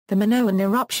The Minoan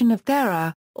eruption of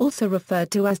Thera, also referred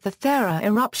to as the Thera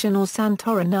eruption or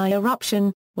Santorini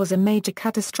eruption, was a major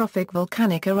catastrophic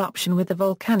volcanic eruption with a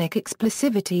volcanic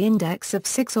explosivity index of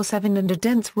 6 or 7 and a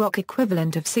dense rock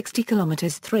equivalent of 60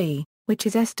 km 3, which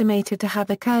is estimated to have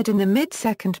occurred in the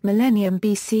mid-2nd millennium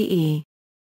BCE.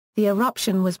 The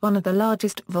eruption was one of the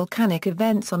largest volcanic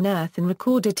events on Earth in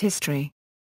recorded history.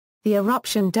 The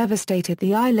eruption devastated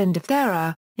the island of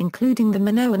Thera, including the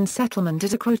Minoan settlement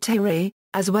at Akrotiri,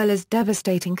 as well as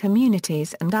devastating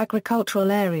communities and agricultural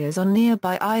areas on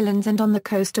nearby islands and on the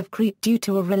coast of Crete due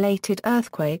to a related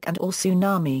earthquake and/or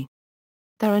tsunami.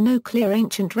 There are no clear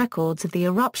ancient records of the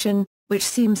eruption, which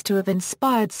seems to have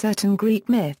inspired certain Greek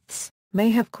myths,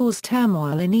 may have caused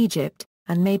turmoil in Egypt,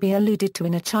 and may be alluded to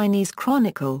in a Chinese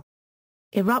chronicle.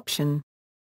 Eruption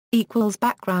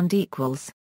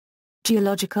 ==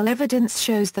 Geological evidence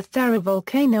shows the Thera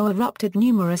volcano erupted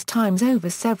numerous times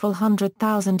over several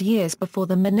 100,000 years before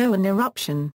the Minoan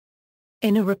eruption.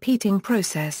 In a repeating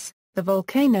process, the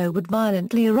volcano would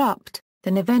violently erupt,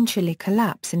 then eventually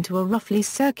collapse into a roughly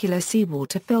circular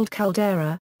seawater-filled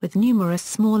caldera, with numerous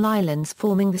small islands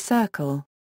forming the circle.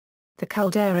 The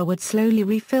caldera would slowly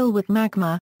refill with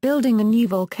magma, building a new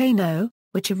volcano,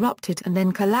 which erupted and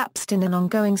then collapsed in an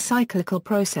ongoing cyclical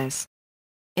process.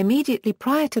 Immediately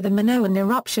prior to the Minoan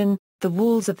eruption, the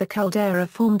walls of the caldera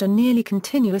formed a nearly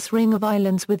continuous ring of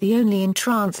islands with the only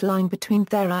entrance line between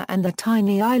Thera and the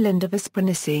tiny island of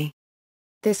Akrotiri.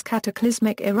 This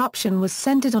cataclysmic eruption was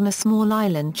centered on a small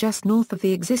island just north of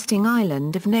the existing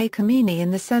island of Nakamini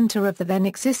in the center of the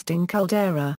then-existing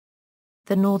caldera.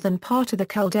 The northern part of the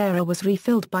caldera was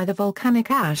refilled by the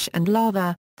volcanic ash and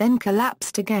lava, then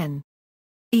collapsed again.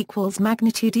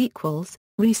 Magnitude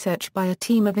Research by a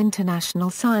team of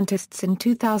international scientists in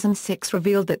 2006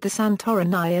 revealed that the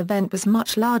Santorini event was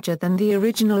much larger than the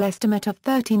original estimate of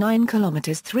 39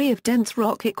 km 3 of dense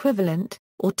rock equivalent,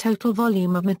 or total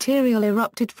volume of material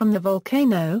erupted from the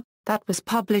volcano, that was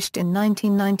published in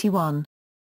 1991.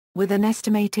 With an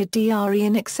estimated DRE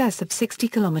in excess of 60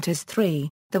 km 3,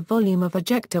 the volume of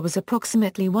ejecta was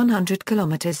approximately 100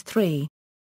 km 3.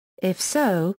 If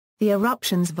so, the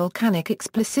eruption's volcanic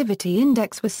explosivity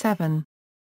index was 7.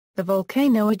 The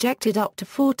volcano ejected up to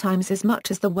 4 times as much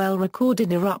as the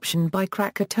well-recorded eruption by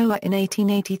Krakatoa in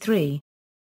 1883.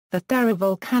 The Thera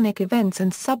volcanic events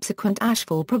and subsequent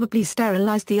ashfall probably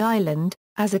sterilized the island,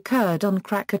 as occurred on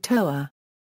Krakatoa.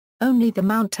 Only the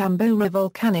Mount Tambora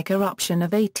volcanic eruption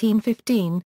of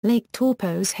 1815, Lake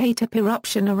Taupo's Hatep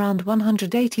eruption around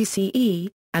 180 CE,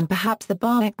 and perhaps the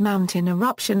Baek Mountain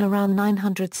eruption around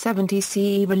 970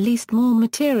 CE released more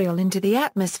material into the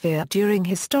atmosphere during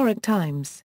historic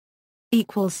times. On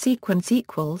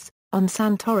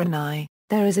Santorini,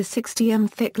 there is a 60 m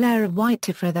thick layer of white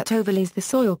tephra that overlays the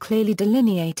soil, clearly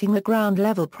delineating the ground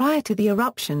level prior to the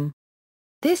eruption.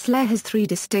 This layer has 3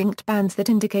 distinct bands that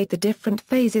indicate the different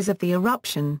phases of the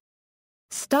eruption.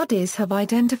 Studies have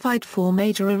identified 4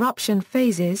 major eruption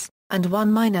phases, and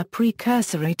 1 minor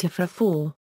precursory tephra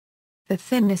fall. The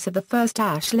thinness of the first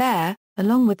ash layer,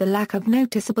 along with the lack of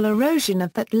noticeable erosion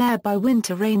of that layer by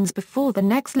winter rains before the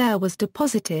next layer was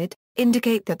deposited,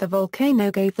 indicate that the volcano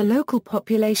gave the local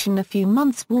population a few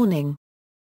months' warning.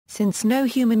 Since no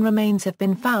human remains have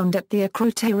been found at the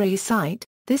Akrotiri site,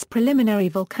 this preliminary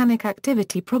volcanic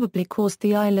activity probably caused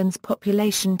the island's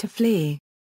population to flee.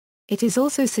 It is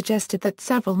also suggested that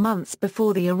several months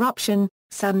before the eruption,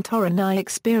 Santorini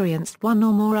experienced 1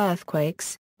 or more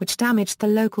earthquakes, which damaged the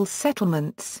local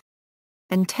settlements.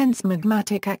 Intense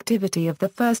magmatic activity of the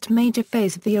first major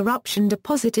phase of the eruption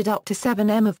deposited up to 7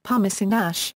 m of pumice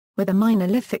ash, with a minor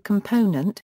lithic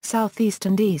component, southeast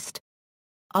and east.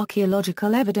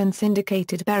 Archaeological evidence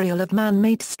indicated burial of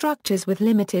man-made structures with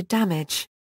limited damage.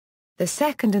 The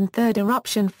second and third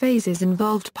eruption phases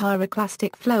involved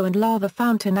pyroclastic flow and lava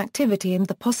fountain activity and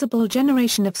the possible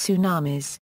generation of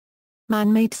tsunamis.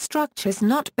 Man-made structures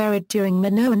not buried during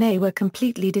Minoan were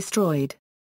completely destroyed.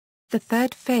 The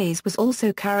third phase was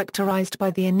also characterized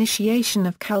by the initiation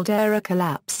of caldera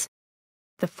collapse.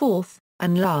 The fourth,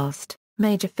 and last,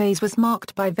 major phase was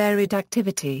marked by varied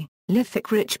activity,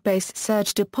 lithic-rich base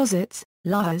surge deposits,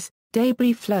 layers,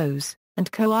 debris flows,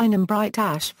 and coinumbrite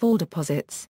ash fall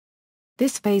deposits.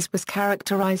 This phase was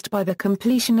characterized by the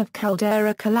completion of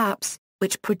caldera collapse,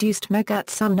 which produced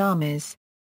mega-tsunamis.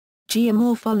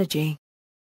 Geomorphology.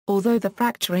 Although the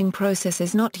fracturing process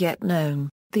is not yet known,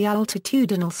 the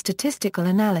altitudinal statistical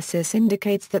analysis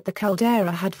indicates that the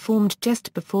caldera had formed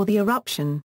just before the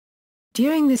eruption.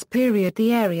 During this period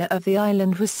the area of the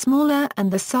island was smaller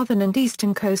and the southern and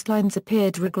eastern coastlines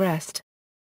appeared regressed.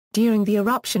 During the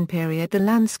eruption period the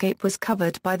landscape was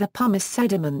covered by the pumice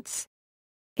sediments.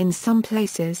 In some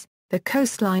places, the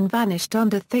coastline vanished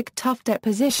under thick tuff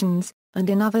depositions, and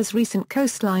in others recent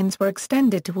coastlines were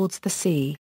extended towards the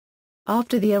sea.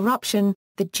 After the eruption,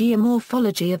 the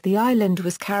geomorphology of the island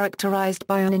was characterized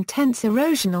by an intense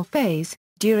erosional phase,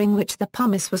 during which the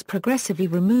pumice was progressively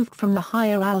removed from the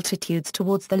higher altitudes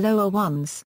towards the lower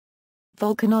ones.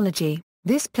 Volcanology.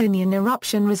 This Plinian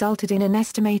eruption resulted in an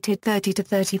estimated 30 to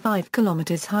 35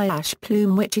 kilometers high ash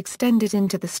plume which extended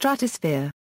into the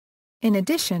stratosphere. In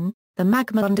addition, the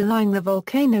magma underlying the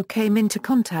volcano came into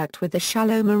contact with the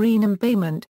shallow marine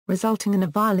embayment, resulting in a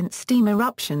violent steam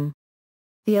eruption.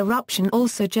 The eruption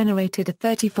also generated a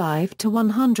 35 to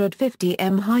 150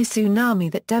 m high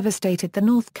tsunami that devastated the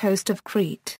north coast of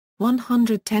Crete,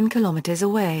 110 kilometers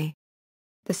away.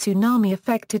 The tsunami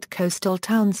affected coastal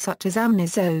towns such as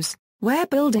Amnisos, where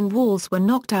building walls were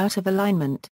knocked out of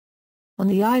alignment. On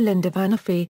the island of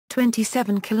Anafi,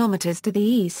 27 kilometers to the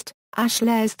east, ash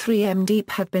layers 3 m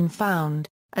deep have been found,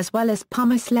 as well as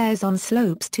pumice layers on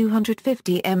slopes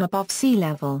 250 m above sea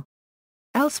level.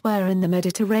 Elsewhere in the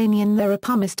Mediterranean there are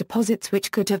pumice deposits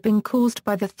which could have been caused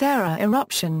by the Thera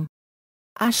eruption.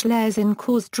 Ash layers in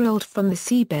cores drilled from the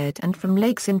seabed and from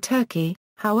lakes in Turkey,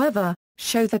 however,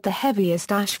 show that the heaviest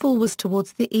ashfall was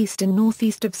towards the east and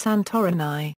northeast of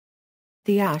Santorini.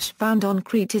 The ash found on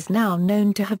Crete is now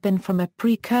known to have been from a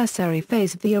precursory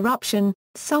phase of the eruption,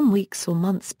 some weeks or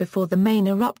months before the main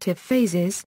eruptive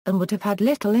phases, and would have had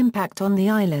little impact on the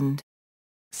island.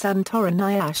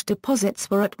 Santorini ash deposits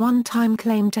were at one time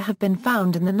claimed to have been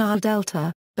found in the Nile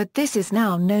Delta, but this is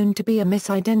now known to be a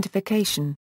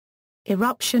misidentification.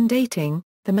 Eruption dating.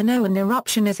 The Minoan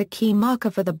eruption is a key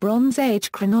marker for the Bronze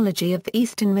Age chronology of the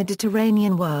eastern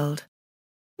Mediterranean world.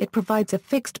 It provides a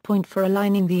fixed point for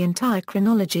aligning the entire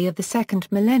chronology of the second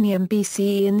millennium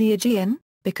BCE in the Aegean,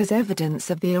 because evidence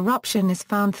of the eruption is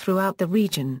found throughout the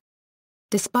region.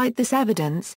 Despite this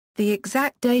evidence, the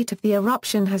exact date of the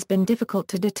eruption has been difficult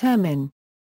to determine.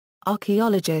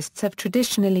 Archaeologists have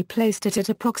traditionally placed it at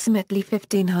approximately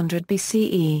 1500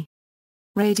 BCE.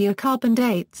 Radiocarbon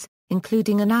dates,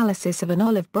 including analysis of an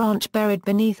olive branch buried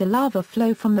beneath a lava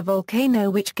flow from the volcano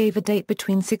which gave a date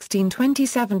between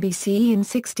 1627 BCE and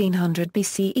 1600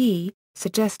 BCE,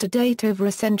 suggest a date over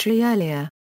a century earlier.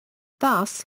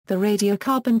 Thus, the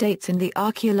radiocarbon dates and the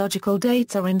archaeological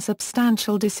dates are in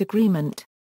substantial disagreement.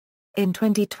 In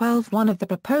 2012 one of the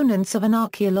proponents of an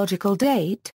archaeological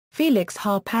date, Felix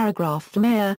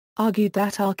H. argued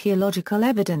that archaeological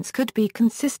evidence could be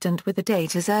consistent with a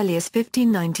date as early as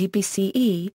 1590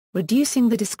 BCE, reducing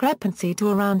the discrepancy to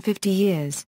around 50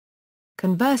 years.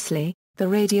 Conversely, the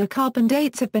radiocarbon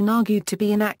dates have been argued to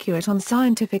be inaccurate on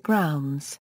scientific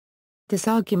grounds. This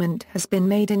argument has been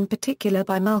made in particular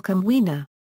by Malcolm Wiener.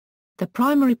 The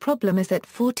primary problem is that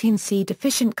 14C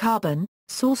deficient carbon,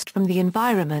 sourced from the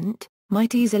environment,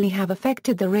 might easily have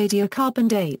affected the radiocarbon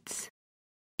dates.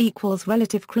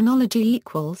 Relative chronology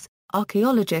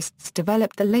Archaeologists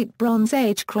developed the Late Bronze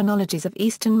Age chronologies of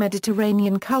Eastern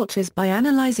Mediterranean cultures by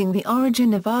analyzing the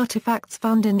origin of artifacts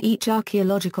found in each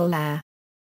archaeological layer.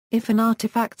 If an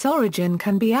artifact's origin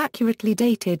can be accurately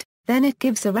dated, then it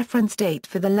gives a reference date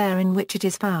for the layer in which it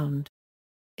is found.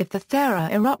 If the Thera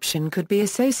eruption could be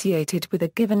associated with a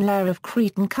given layer of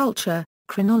Cretan culture,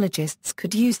 chronologists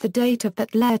could use the date of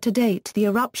that layer to date the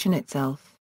eruption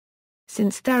itself.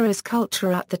 Since Thera's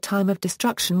culture at the time of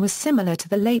destruction was similar to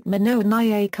the late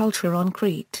Minoan culture on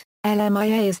Crete,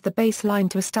 LMIA is the baseline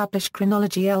to establish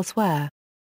chronology elsewhere.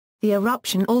 The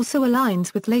eruption also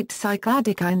aligns with late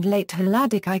Cycladic and late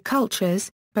Helladic cultures,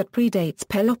 but predates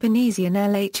Peloponnesian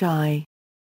LHI.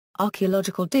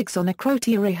 Archaeological digs on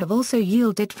Akrotiri have also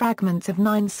yielded fragments of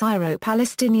 9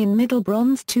 Syro-Palestinian Middle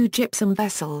Bronze II gypsum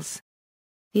vessels.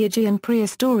 The Aegean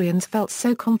prehistorians felt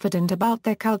so confident about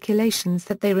their calculations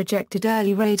that they rejected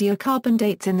early radiocarbon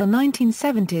dates in the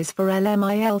 1970s for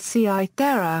LMILCI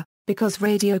Thera, because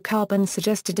radiocarbon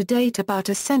suggested a date about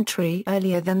a century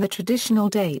earlier than the traditional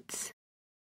dates.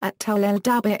 At Tel El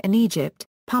Dab'a in Egypt,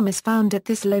 pumice found at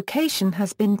this location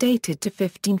has been dated to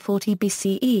 1540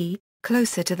 BCE,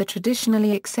 closer to the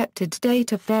traditionally accepted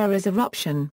date of Thera's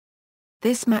eruption.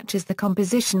 This matches the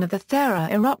composition of the Thera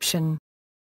eruption.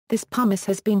 This pumice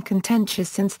has been contentious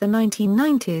since the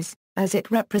 1990s, as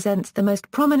it represents the most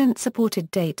prominent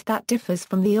supported date that differs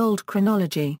from the old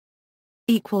chronology.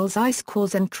 Ice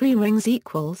cores and tree rings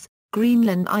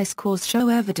Greenland ice cores show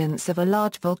evidence of a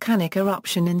large volcanic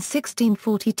eruption in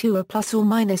 1642 or plus or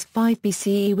minus 5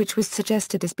 BCE which was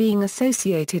suggested as being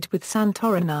associated with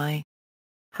Santorini.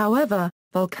 However,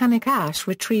 volcanic ash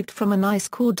retrieved from an ice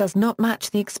core does not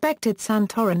match the expected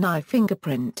Santorini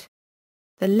fingerprint.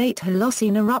 The late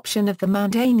Holocene eruption of the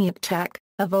Mount Aniakchak,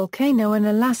 a volcano in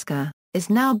Alaska, is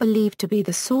now believed to be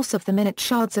the source of the minute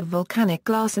shards of volcanic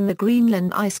glass in the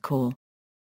Greenland ice core.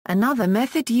 Another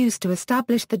method used to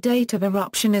establish the date of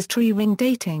eruption is tree ring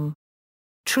dating.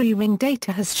 Tree ring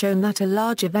data has shown that a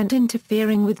large event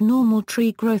interfering with normal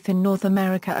tree growth in North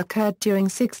America occurred during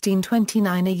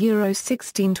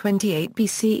 1629–1628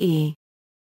 BCE.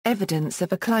 Evidence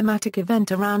of a climatic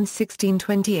event around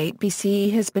 1628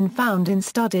 BCE has been found in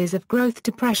studies of growth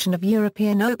depression of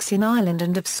European oaks in Ireland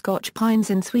and of Scotch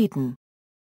pines in Sweden.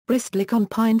 Bristlecone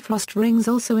pine frost rings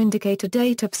also indicate a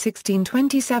date of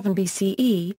 1627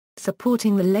 BCE,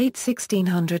 supporting the late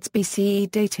 1600s BCE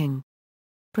dating.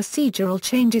 Procedural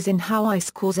changes in how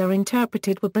ice cores are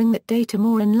interpreted will bring that data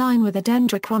more in line with the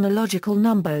dendrochronological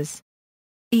numbers.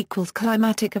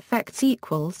 Climatic effects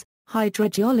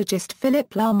Hydrogeologist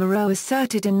Philip Lamoureux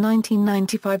asserted in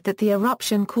 1995 that the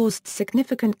eruption caused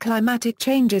significant climatic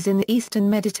changes in the eastern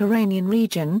Mediterranean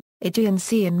region, Aegean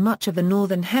Sea and much of the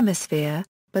northern hemisphere,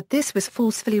 but this was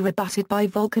forcefully rebutted by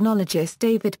volcanologist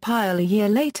David Pyle a year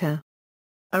later.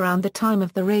 Around the time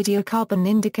of the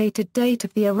radiocarbon-indicated date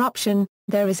of the eruption,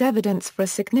 there is evidence for a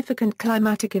significant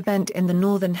climatic event in the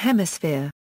northern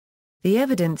hemisphere. The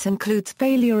evidence includes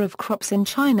failure of crops in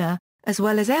China, as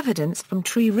well as evidence from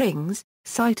tree rings,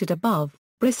 cited above,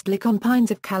 bristlecone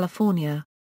pines of California,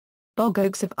 bog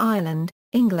oaks of Ireland,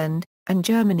 England, and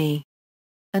Germany,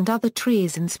 and other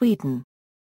trees in Sweden.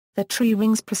 The tree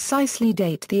rings precisely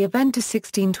date the event to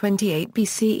 1628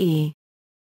 BCE.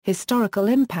 Historical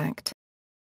impact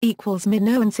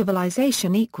Minoan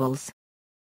civilization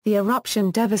The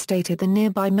eruption devastated the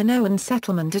nearby Minoan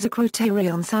settlement at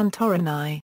Akrotiri on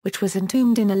Santorini, which was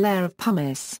entombed in a layer of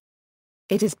pumice.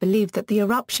 It is believed that the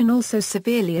eruption also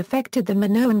severely affected the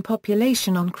Minoan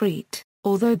population on Crete,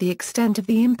 although the extent of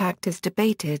the impact is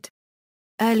debated.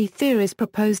 Early theories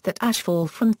proposed that ashfall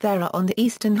from Thera on the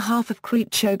eastern half of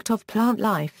Crete choked off plant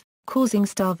life, causing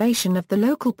starvation of the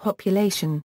local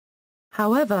population.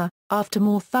 However, after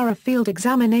more thorough field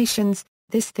examinations,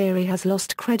 this theory has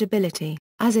lost credibility,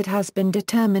 as it has been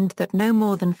determined that no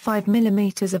more than 5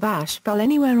 mm of ash fell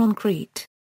anywhere on Crete.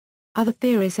 Other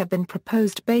theories have been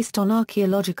proposed based on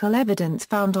archaeological evidence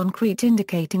found on Crete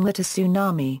indicating that a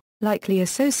tsunami, likely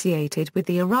associated with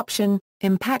the eruption,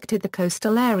 impacted the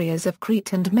coastal areas of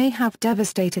Crete and may have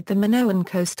devastated the Minoan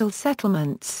coastal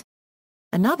settlements.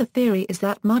 Another theory is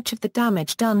that much of the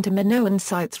damage done to Minoan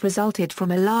sites resulted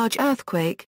from a large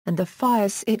earthquake, and the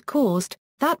fires it caused,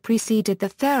 that preceded the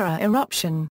Thera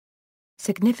eruption.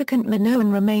 Significant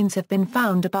Minoan remains have been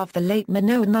found above the late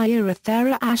Minoan era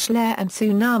Thera ash layer and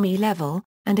tsunami level,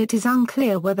 and it is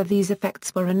unclear whether these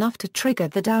effects were enough to trigger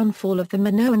the downfall of the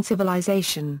Minoan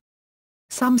civilization.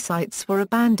 Some sites were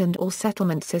abandoned or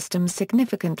settlement systems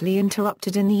significantly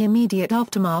interrupted in the immediate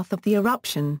aftermath of the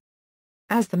eruption.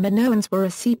 As the Minoans were a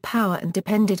sea power and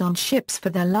depended on ships for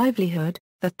their livelihood,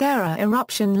 the Thera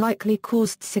eruption likely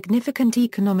caused significant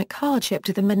economic hardship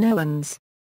to the Minoans.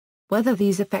 Whether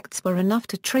these effects were enough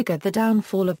to trigger the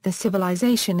downfall of the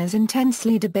civilization is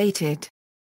intensely debated.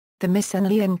 The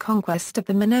Mycenaean conquest of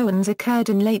the Minoans occurred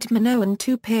in late Minoan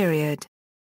II period.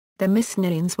 The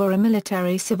Mycenaeans were a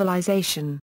military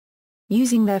civilization.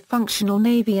 Using their functional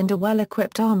navy and a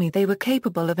well-equipped army they were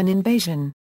capable of an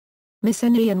invasion.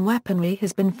 Mycenaean weaponry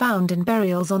has been found in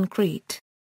burials on Crete.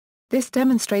 This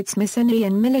demonstrates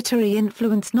Mycenaean military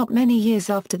influence not many years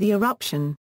after the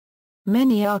eruption.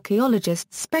 Many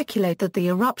archaeologists speculate that the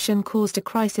eruption caused a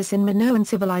crisis in Minoan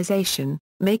civilization,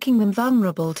 making them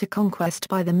vulnerable to conquest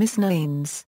by the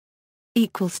Mycenaeans.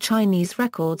 Chinese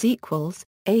records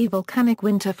A volcanic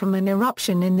winter from an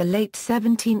eruption in the late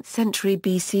 17th century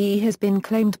BCE has been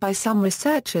claimed by some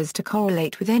researchers to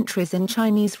correlate with entries in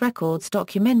Chinese records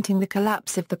documenting the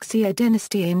collapse of the Xia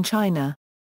dynasty in China.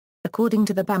 According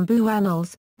to the Bamboo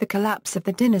Annals, the collapse of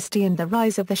the dynasty and the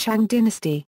rise of the Shang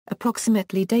dynasty,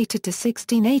 approximately dated to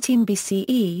 1618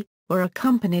 BCE, were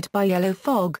accompanied by yellow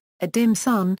fog, a dim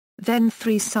sun, then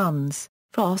 3 suns,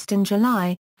 frost in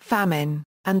July, famine,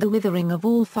 and the withering of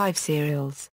all 5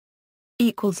 cereals.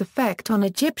 Effect on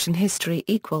Egyptian history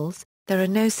There are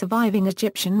no surviving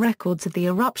Egyptian records of the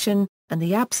eruption, and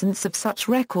the absence of such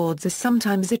records is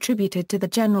sometimes attributed to the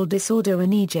general disorder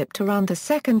in Egypt around the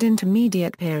Second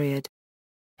Intermediate period.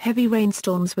 Heavy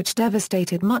rainstorms which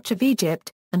devastated much of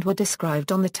Egypt, and were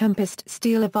described on the Tempest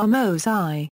Stele of Ahmose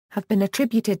I, have been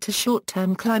attributed to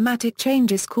short-term climatic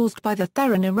changes caused by the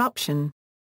Thera eruption.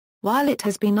 While it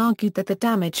has been argued that the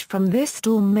damage from this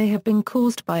storm may have been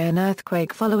caused by an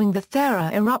earthquake following the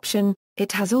Thera eruption,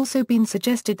 it has also been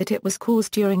suggested that it was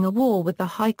caused during a war with the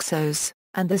Hyksos,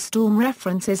 and the storm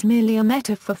reference is merely a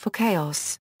metaphor for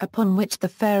chaos, upon which the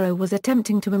pharaoh was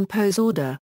attempting to impose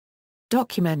order.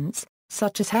 Documents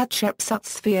such as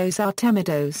Hatshepsut's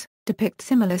Artemidos, depict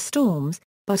similar storms,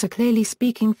 but are clearly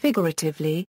speaking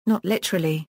figuratively, not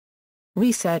literally.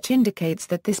 Research indicates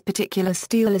that this particular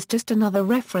stele is just another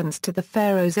reference to the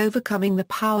pharaohs overcoming the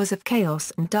powers of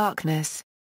chaos and darkness.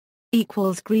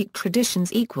 Greek traditions.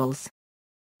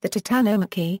 The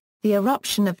Titanomachy, the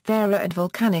eruption of Thera and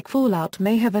volcanic fallout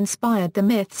may have inspired the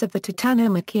myths of the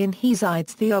Titanomachy in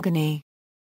Hesiod's Theogony.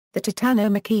 The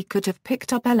Titanomachy could have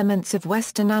picked up elements of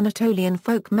Western Anatolian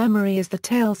folk memory as the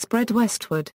tale spread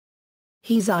westward.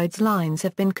 Hesiod's lines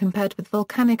have been compared with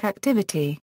volcanic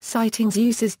activity, citing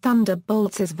Zeus's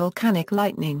thunderbolts as volcanic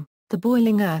lightning, the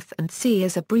boiling earth and sea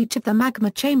as a breach of the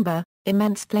magma chamber,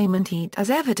 immense flame and heat as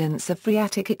evidence of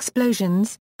phreatic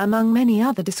explosions, among many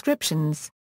other descriptions.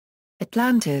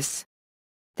 Atlantis.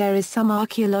 There is some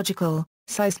archaeological,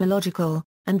 seismological,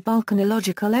 and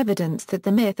volcanological evidence that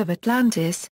the myth of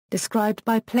Atlantis, described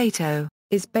by Plato,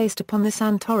 is based upon the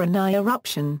Santorini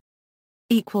eruption.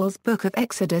 Book of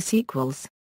Exodus.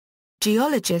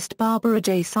 Geologist Barbara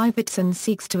J. Sivitson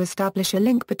seeks to establish a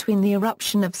link between the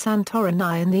eruption of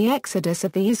Santorini and the exodus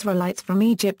of the Israelites from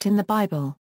Egypt in the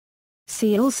Bible.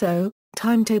 See also,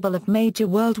 Timetable of major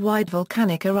worldwide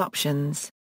volcanic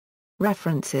eruptions.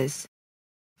 References.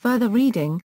 Further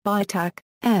reading, Bytak,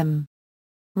 M.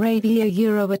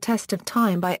 Ravia A Test of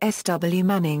Time by S. W.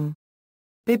 Manning.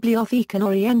 Bibliotheca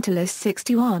Orientalis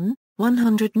 61,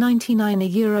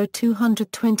 199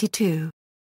 222.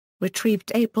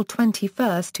 Retrieved April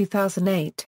 21,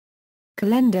 2008.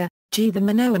 Calendar, G. The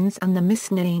Minoans and the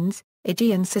Mycenaeans,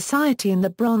 Aegean Society in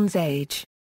the Bronze Age.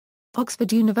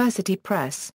 Oxford University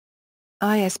Press.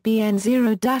 ISBN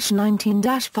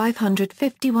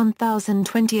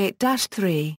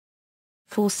 0-19-551028-3.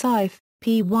 Forsyth,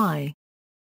 P.Y.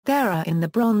 Thera in the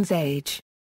Bronze Age.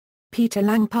 Peter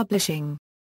Lang Publishing.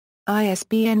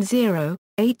 ISBN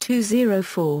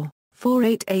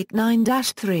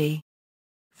 0-8204-4889-3.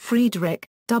 Friedrich,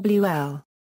 W. L.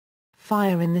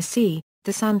 Fire in the Sea,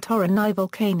 The Santorini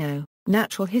Volcano,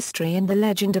 Natural History and the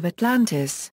Legend of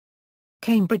Atlantis.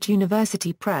 Cambridge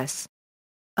University Press.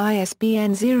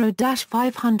 ISBN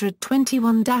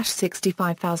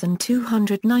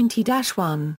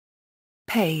 0-521-65290-1.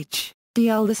 Page,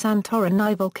 D.L. The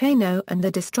Santorini Volcano and the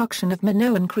Destruction of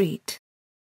Minoan Crete.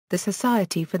 The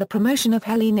Society for the Promotion of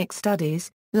Hellenic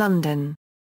Studies, London.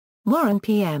 Warren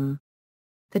P.M.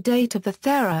 The date of the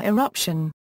Thera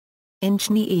eruption.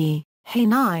 Inchni E.,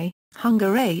 Hainai,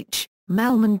 Hunger H.,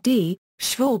 Melman D.,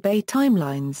 Schwab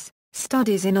Timelines,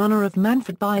 Studies in Honor of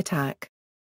Manfred Bytak.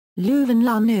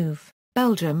 Leuven-la-Neuve,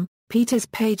 Belgium, Peters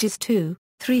pages 2,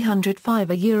 305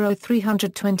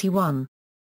 €321.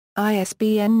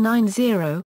 ISBN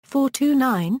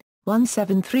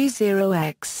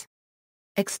 90-429-1730-X.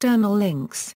 External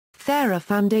links, Thera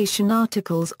Foundation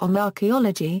articles on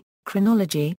archaeology,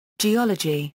 chronology,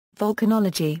 geology,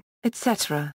 volcanology,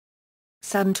 etc.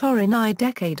 Santorini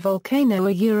Decade Volcano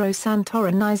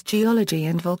Santorini's Geology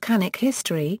and Volcanic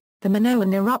History, the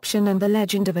Minoan Eruption and the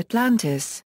Legend of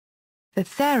Atlantis. The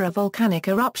Thera Volcanic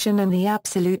Eruption and the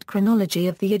Absolute Chronology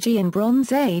of the Aegean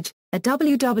Bronze Age, a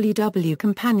www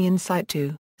companion site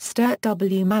to, Sturt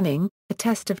W. Manning, A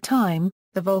Test of Time,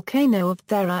 The Volcano of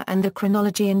Thera and the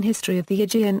Chronology and History of the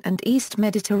Aegean and East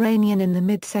Mediterranean in the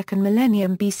Mid-2nd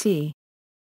Millennium BC.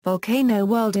 Volcano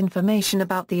World Information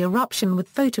about the eruption with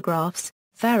photographs,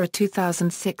 Thera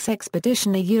 2006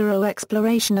 Expedition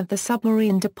Exploration of the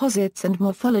submarine deposits and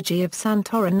morphology of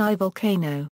Santorini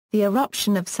Volcano, the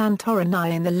eruption of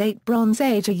Santorini in the Late Bronze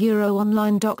Age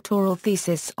online doctoral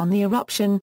thesis on the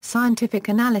eruption, scientific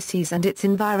analyses and its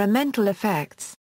environmental effects.